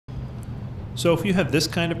So if you have this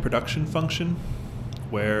kind of production function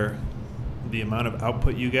where the amount of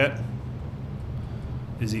output you get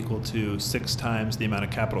is equal to 6 times the amount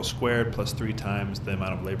of capital squared plus 3 times the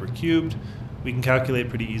amount of labor cubed, we can calculate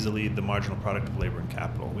pretty easily the marginal product of labor and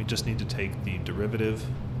capital. We just need to take the derivative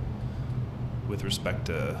with respect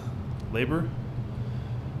to labor.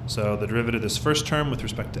 So the derivative of this first term with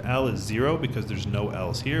respect to L is 0 because there's no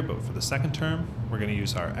L's here, but for the second term, we're going to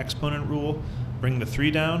use our exponent rule, bring the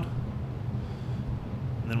 3 down,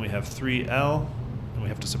 and then we have 3L, and we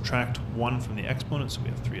have to subtract 1 from the exponent, so we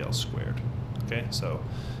have 3L squared. Okay, so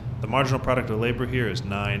the marginal product of labor here is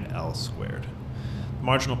 9L squared. The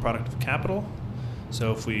marginal product of capital,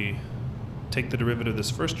 so if we take the derivative of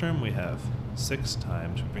this first term, we have 6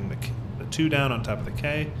 times, we bring the 2 down on top of the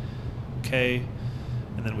k,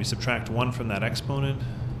 and then we subtract 1 from that exponent,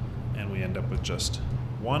 and we end up with just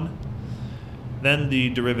 1. Then the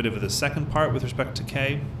derivative of the second part with respect to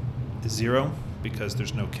k is 0 because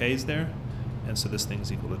there's no k's there, and so this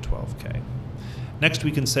thing's equal to 12k. Next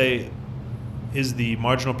we can say, is the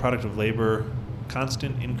marginal product of labor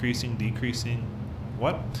constant, increasing, decreasing,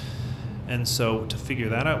 what? And so to figure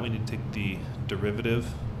that out, we need to take the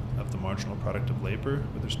derivative of the marginal product of labor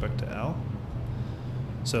with respect to L.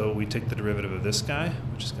 So we take the derivative of this guy,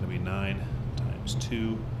 which is going to be 9 times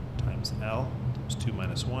 2 times L times 2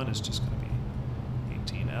 minus 1 is just going to be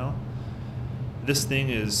 18L. This thing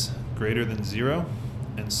is greater than 0,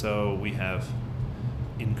 and so we have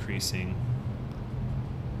increasing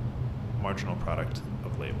marginal product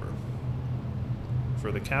of labor.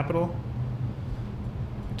 For the capital,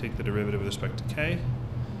 we take the derivative with respect to k.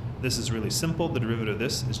 This is really simple. The derivative of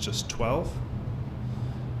this is just 12.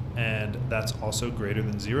 And that's also greater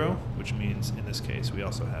than 0, which means in this case we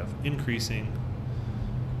also have increasing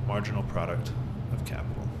marginal product of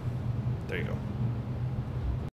capital. There you go.